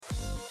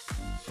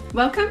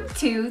Welcome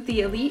to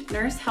the Elite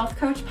Nurse Health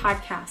Coach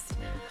podcast.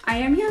 I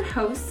am your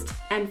host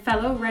and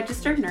fellow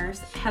registered nurse,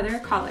 Heather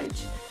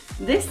College.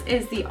 This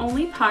is the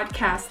only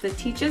podcast that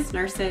teaches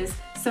nurses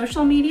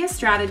social media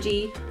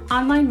strategy,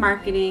 online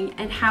marketing,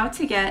 and how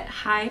to get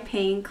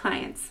high-paying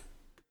clients.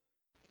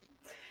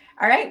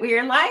 All right, we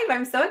are live.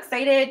 I'm so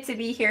excited to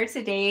be here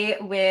today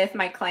with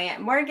my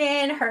client,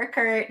 Morgan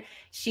Herkert.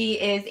 She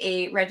is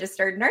a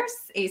registered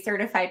nurse, a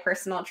certified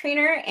personal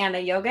trainer, and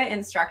a yoga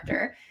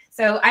instructor.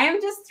 So I am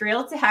just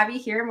thrilled to have you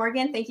here,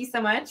 Morgan. Thank you so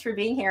much for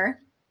being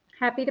here.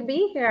 Happy to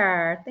be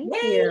here. Thank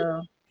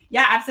you.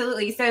 Yeah,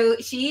 absolutely. So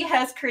she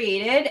has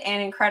created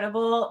an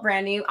incredible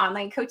brand new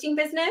online coaching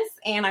business,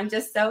 and I'm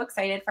just so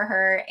excited for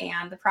her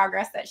and the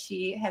progress that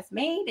she has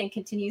made and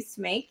continues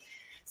to make.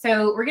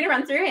 So we're going to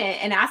run through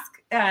it and ask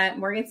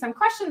Morgan some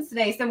questions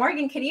today. So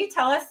Morgan, can you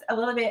tell us a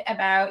little bit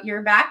about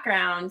your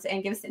background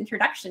and give us an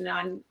introduction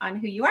on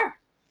who you are?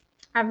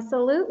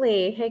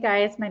 Absolutely. Hey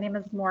guys, my name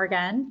is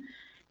Morgan.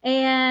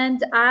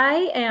 And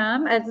I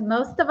am, as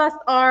most of us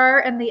are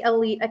in the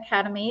Elite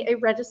Academy, a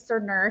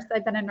registered nurse.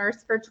 I've been a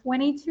nurse for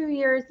 22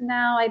 years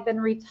now. I've been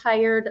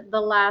retired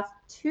the last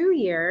 2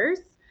 years.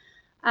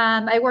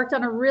 I worked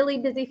on a really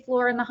busy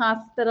floor in the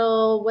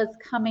hospital, was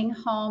coming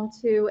home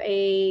to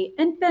an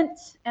infant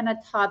and a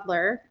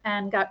toddler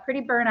and got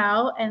pretty burnt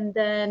out. And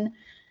then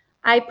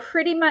I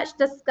pretty much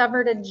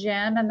discovered a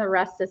gym and the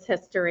rest is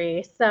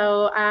history.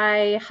 So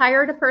I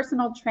hired a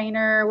personal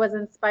trainer, was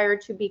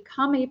inspired to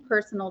become a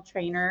personal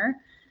trainer.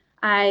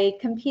 I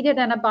competed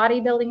in a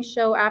bodybuilding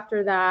show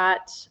after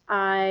that.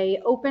 I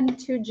opened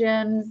 2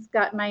 gyms,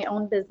 got my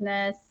own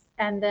business,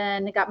 and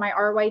then got my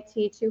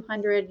RYT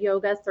 200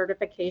 yoga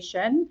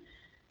certification.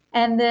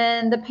 And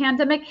then the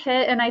pandemic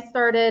hit and I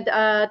started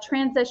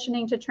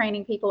transitioning to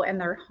training people in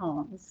their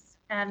homes.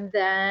 And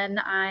then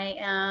I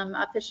am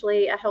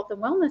officially a health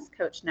and wellness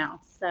coach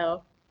now.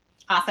 So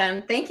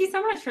awesome. Thank you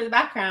so much for the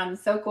background.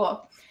 So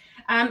cool.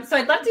 So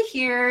I'd love to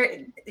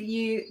hear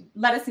you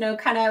let us know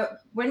kind of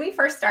when we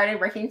first started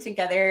working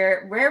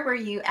together, where were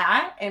you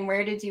at and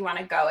where did you want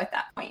to go at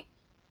that point?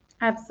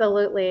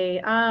 Absolutely.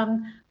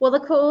 Well, the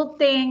cool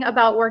thing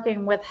about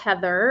working with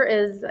Heather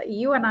is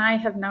you and I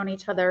have known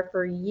each other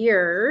for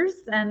years.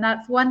 And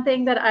that's one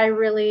thing that I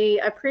really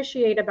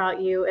appreciate about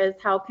you is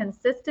how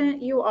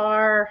consistent you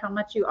are, how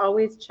much you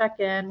always check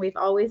in. We've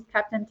always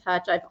kept in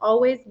touch. I've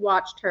always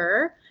watched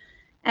her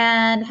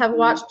and have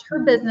watched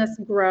her business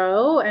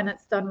grow, and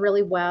it's done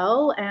really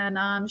well.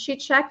 And she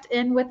checked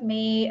in with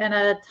me in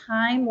a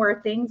time where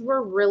things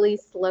were really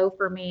slow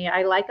for me.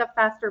 I like a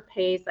faster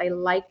pace. I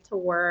like to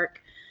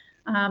work.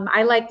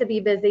 I like to be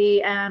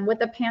busy. And with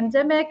the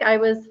pandemic, I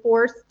was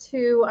forced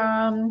to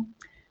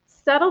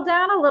settle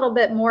down a little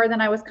bit more than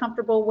I was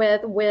comfortable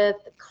with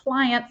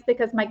clients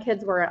because my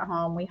kids were at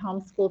home. We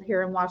homeschooled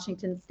here in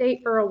Washington State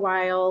for a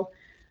while.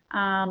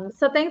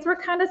 So things were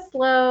kind of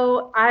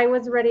slow. I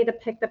was ready to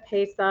pick the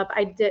pace up.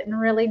 I didn't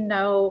really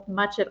know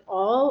much at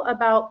all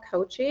about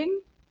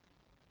coaching.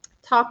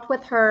 Talked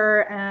with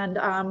her and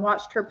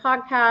watched her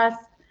podcast.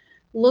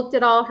 Looked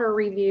at all her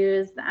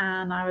reviews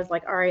and I was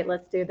like, all right,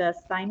 let's do this.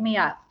 Sign me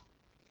up.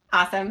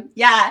 Awesome.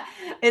 Yeah.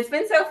 It's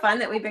been so fun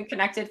that we've been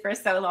connected for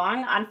so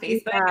long on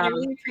Facebook. Yeah. And I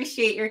really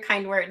appreciate your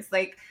kind words.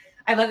 Like,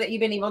 I love that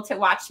you've been able to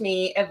watch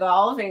me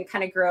evolve and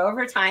kind of grow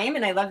over time.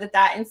 And I love that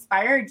that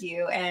inspired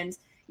you and,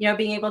 you know,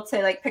 being able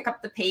to like pick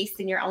up the pace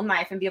in your own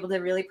life and be able to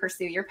really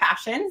pursue your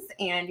passions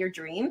and your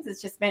dreams.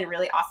 It's just been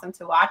really awesome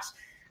to watch.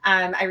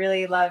 I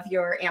really love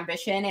your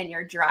ambition and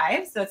your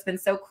drive. So it's been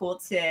so cool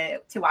to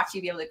watch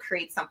you be able to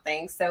create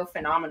something so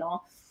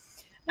phenomenal.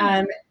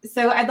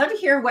 So I'd love to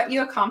hear what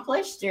you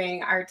accomplished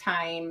during our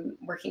time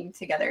working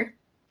together.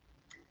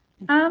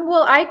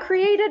 Well, I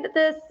created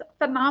this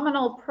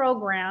phenomenal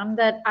program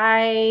that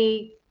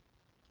I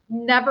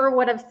never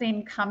would have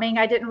seen coming.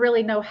 I didn't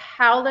really know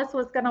how this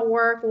was going to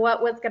work,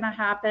 what was going to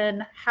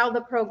happen, how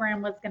the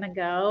program was going to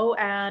go.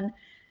 And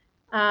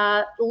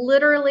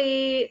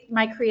literally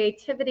my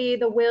creativity,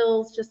 the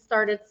wheels just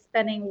started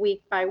spinning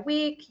week by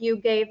week. You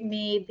gave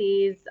me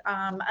these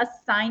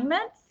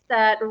assignments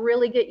that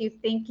really get you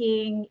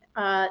thinking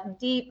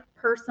deep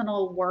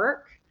personal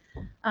work,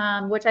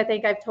 which I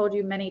think I've told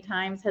you many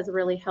times has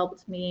really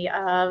helped me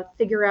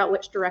figure out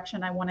which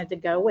direction I wanted to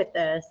go with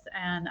this.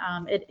 And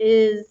it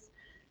is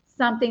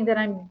something that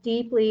I'm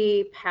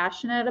deeply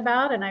passionate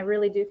about. And I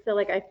really do feel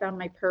like I found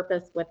my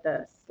purpose with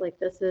this. Like,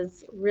 this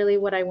is really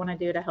what I want to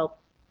do to help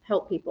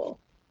people.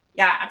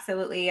 Yeah,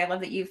 absolutely. I love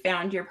that you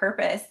found your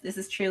purpose. This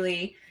is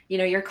truly, you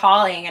know, your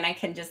calling, and I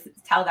can just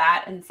tell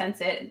that and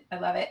sense it. I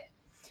love it.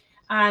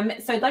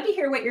 So I'd love to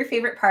hear what your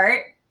favorite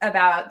part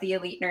about the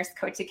Elite Nurse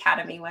Coach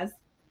Academy was.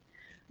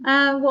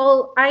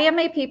 Well, I am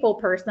a people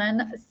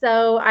person,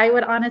 so I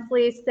would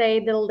honestly say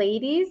the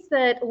ladies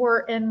that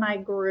were in my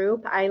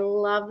group, I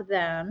love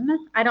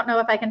them. I don't know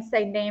if I can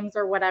say names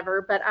or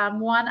whatever, but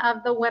one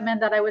of the women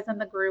that I was in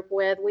the group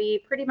with, we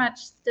pretty much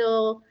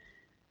still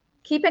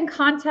keep in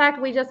contact.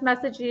 We just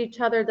messaged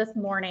each other this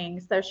morning.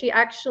 So she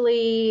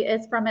actually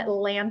is from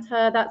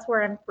Atlanta. That's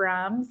where I'm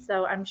from.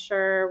 So I'm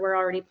sure we're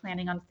already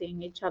planning on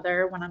seeing each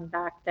other when I'm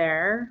back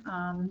there.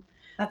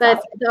 But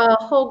awesome. the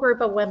whole group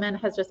of women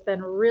has just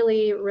been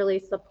really, really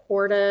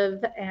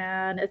supportive.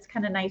 And it's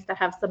kind of nice to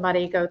have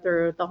somebody go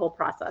through the whole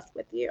process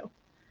with you.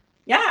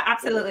 Yeah,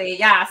 absolutely.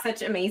 Yeah,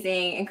 such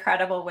amazing,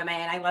 incredible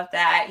women. I love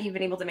that you've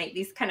been able to make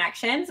these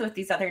connections with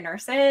these other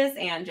nurses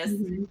and just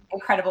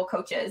incredible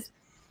coaches.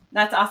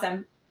 That's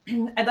awesome.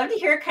 I'd love to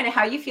hear kind of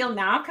how you feel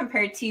now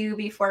compared to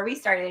before we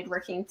started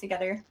working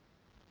together.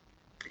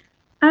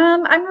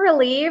 I'm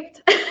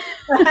relieved.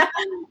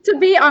 To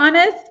be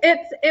honest,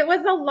 it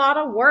was a lot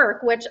of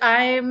work, which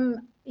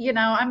I'm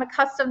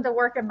accustomed to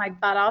working my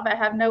butt off. I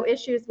have no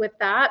issues with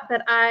that,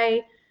 but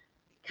I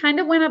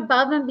kind of went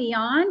above and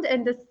beyond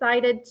and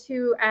decided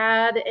to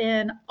add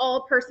in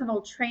all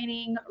personal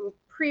training,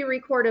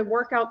 pre-recorded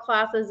workout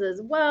classes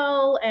as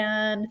well,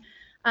 and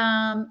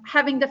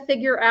having to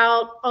figure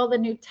out all the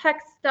new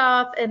tech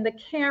stuff and the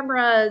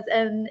cameras.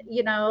 And,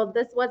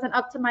 this wasn't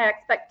up to my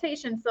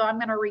expectations, so I'm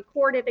going to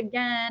record it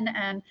again.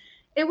 And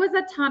it was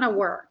a ton of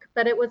work,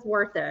 but it was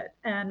worth it.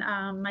 And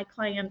my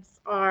clients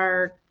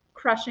are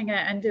crushing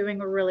it and doing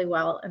really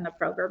well in the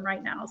program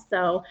right now.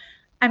 So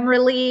I'm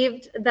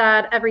relieved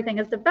that everything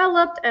is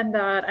developed and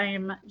that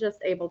I'm just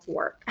able to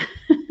work.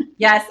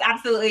 Yes,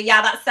 absolutely.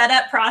 Yeah, that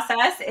setup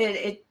process,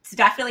 it's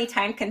definitely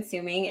time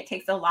consuming. It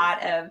takes a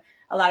lot of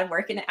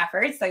work and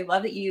effort. So I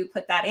love that you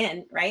put that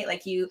in, right?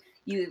 Like you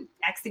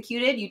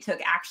executed, you took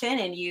action,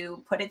 and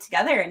you put it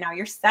together, and now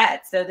you're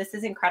set. So this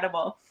is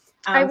incredible.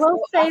 I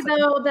will say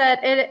though that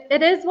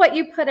it is what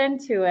you put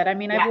into it. I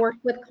mean, I've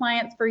worked with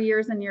clients for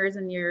years and years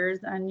and years,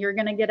 and you're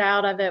going to get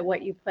out of it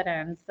what you put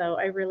in. So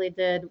I really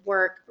did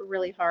work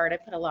really hard. I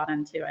put a lot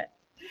into it.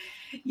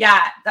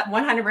 Yeah, that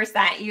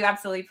 100%. You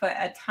absolutely put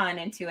a ton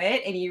into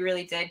it, and you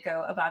really did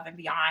go above and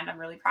beyond. I'm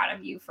really proud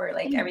of you for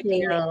everything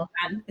that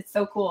you've done. It's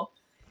so cool.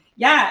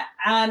 Yeah.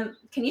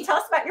 Can you tell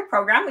us about your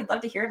program? We'd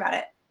love to hear about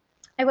it.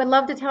 I would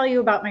love to tell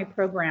you about my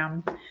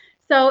program.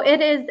 So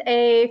it is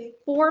a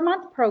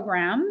 4-month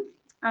program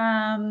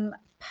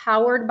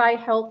powered by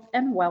Health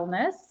and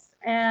Wellness,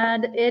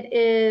 and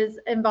it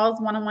involves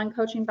one-on-one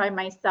coaching by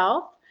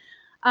myself.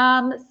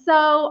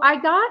 So I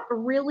got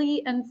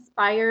really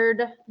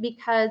inspired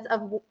because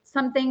of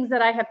some things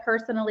that I have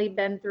personally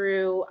been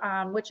through,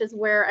 which is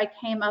where I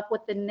came up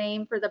with the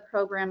name for the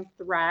program,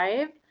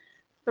 Thrive,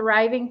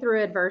 Thriving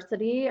Through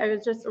Adversity. I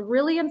was just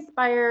really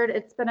inspired.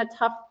 It's been a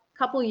tough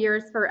couple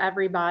years for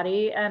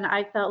everybody, and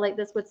I felt like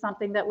this was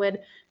something that would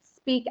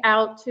speak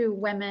out to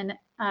women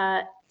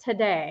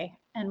today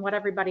and what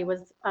everybody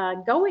was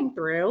going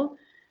through.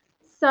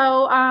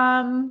 So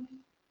I'm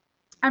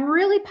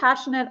really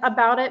passionate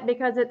about it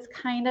because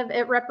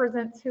it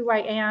represents who I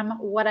am,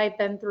 what I've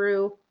been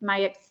through, my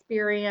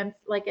experience.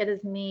 Like, it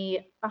is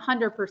me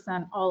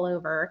 100% all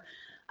over.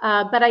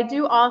 But I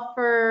do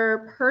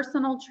offer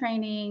personal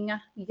training,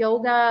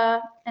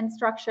 yoga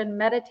instruction,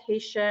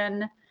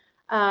 meditation,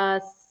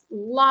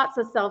 lots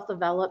of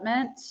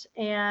self-development,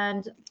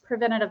 and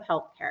preventative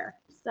health care.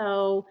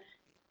 So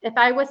if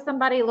I was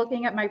somebody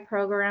looking at my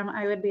program,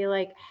 I would be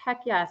like,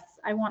 heck yes,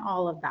 I want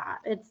all of that.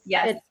 It's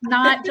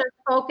not just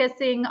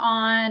focusing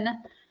on,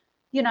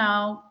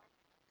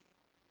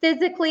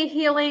 physically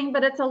healing,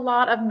 but it's a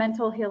lot of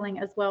mental healing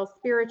as well,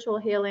 spiritual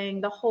healing,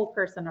 the whole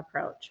person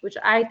approach, which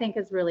I think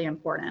is really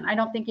important. I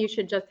don't think you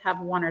should just have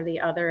one or the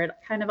other. It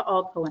kind of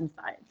all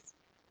coincides.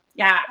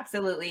 Yeah,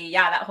 absolutely.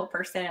 Yeah, that whole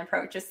person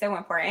approach is so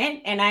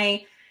important. And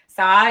I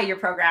saw your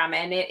program,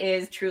 and it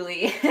is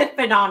truly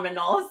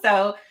phenomenal.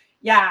 So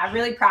yeah, I'm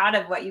really proud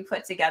of what you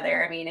put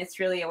together. I mean, it's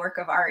really a work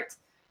of art.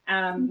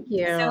 Thank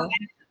you. So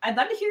I'd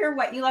love to hear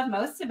what you love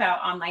most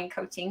about online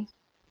coaching.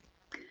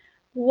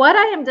 What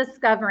I am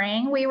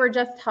discovering, we were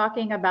just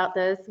talking about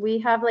this. We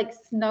have like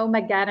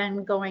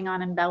Snowmageddon going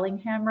on in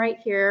Bellingham right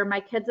here. My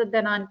kids have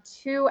been on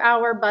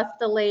 2-hour bus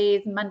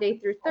delays Monday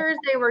through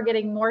Thursday. We're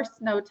getting more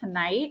snow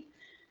tonight.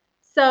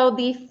 So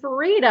the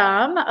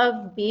freedom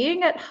of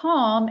being at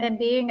home and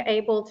being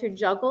able to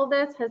juggle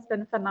this has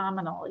been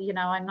phenomenal.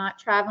 I'm not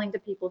traveling to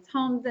people's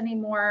homes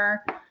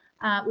anymore.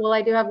 Well,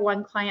 I do have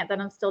one client that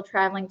I'm still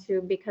traveling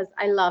to because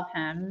I love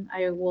him.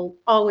 I will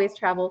always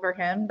travel for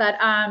him. But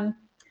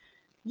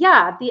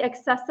yeah, the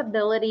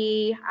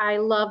accessibility, I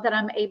love that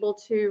I'm able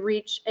to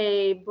reach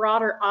a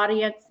broader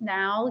audience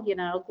now,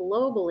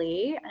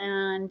 globally.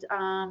 And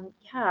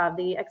yeah,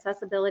 the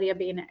accessibility of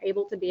being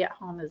able to be at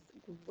home is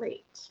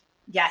great.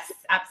 Yes,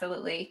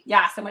 absolutely.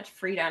 Yeah, so much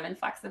freedom and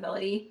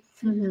flexibility.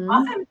 Mm-hmm.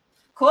 Awesome.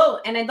 Cool.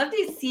 And I'd love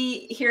to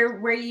hear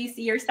where you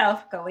see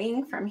yourself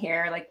going from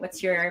here. Like,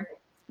 what's your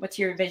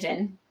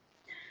vision?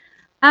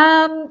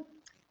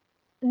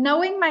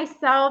 Knowing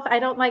myself, I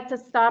don't like to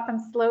stop and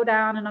slow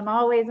down, and I'm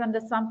always into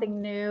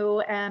something new.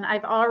 And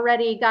I've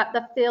already got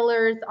the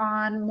fillers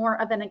on more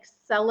of an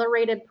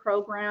accelerated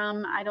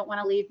program. I don't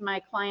want to leave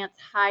my clients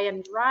high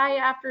and dry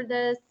after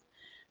this.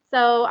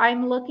 So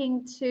I'm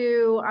looking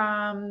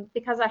to,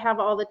 because I have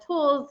all the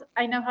tools,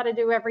 I know how to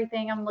do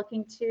everything. I'm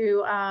looking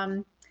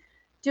to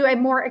do a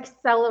more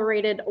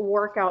accelerated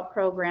workout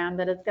program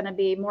that is going to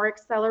be more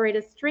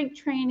accelerated strength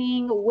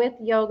training with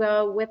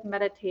yoga, with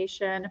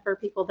meditation for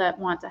people that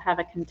want to have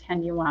a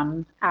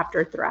continuum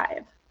after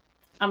Thrive.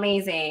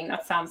 Amazing.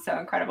 That sounds so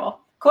incredible.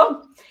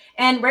 Cool.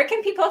 And where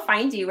can people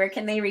find you? Where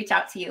can they reach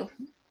out to you?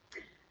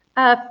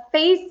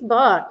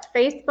 Facebook.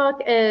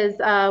 Facebook is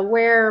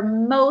where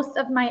most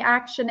of my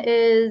action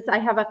is. I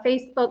have a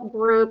Facebook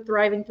group,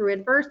 Thriving Through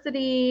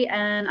Adversity,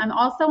 and I'm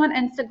also on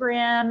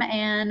Instagram,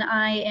 and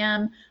I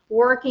am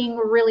working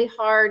really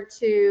hard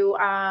to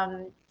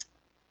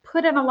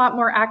put in a lot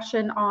more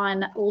action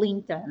on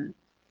LinkedIn.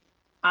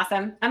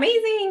 Awesome.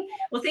 Amazing.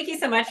 Well, thank you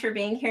so much for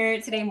being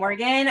here today,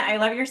 Morgan. I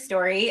love your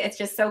story. It's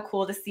just so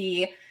cool to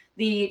see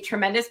the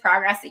tremendous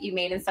progress that you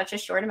made in such a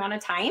short amount of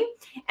time.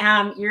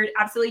 You're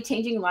absolutely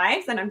changing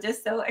lives, and I'm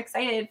just so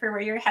excited for where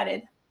you're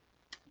headed.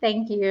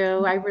 Thank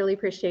you. I really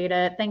appreciate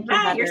it. Thank you,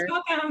 Heather. You're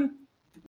welcome.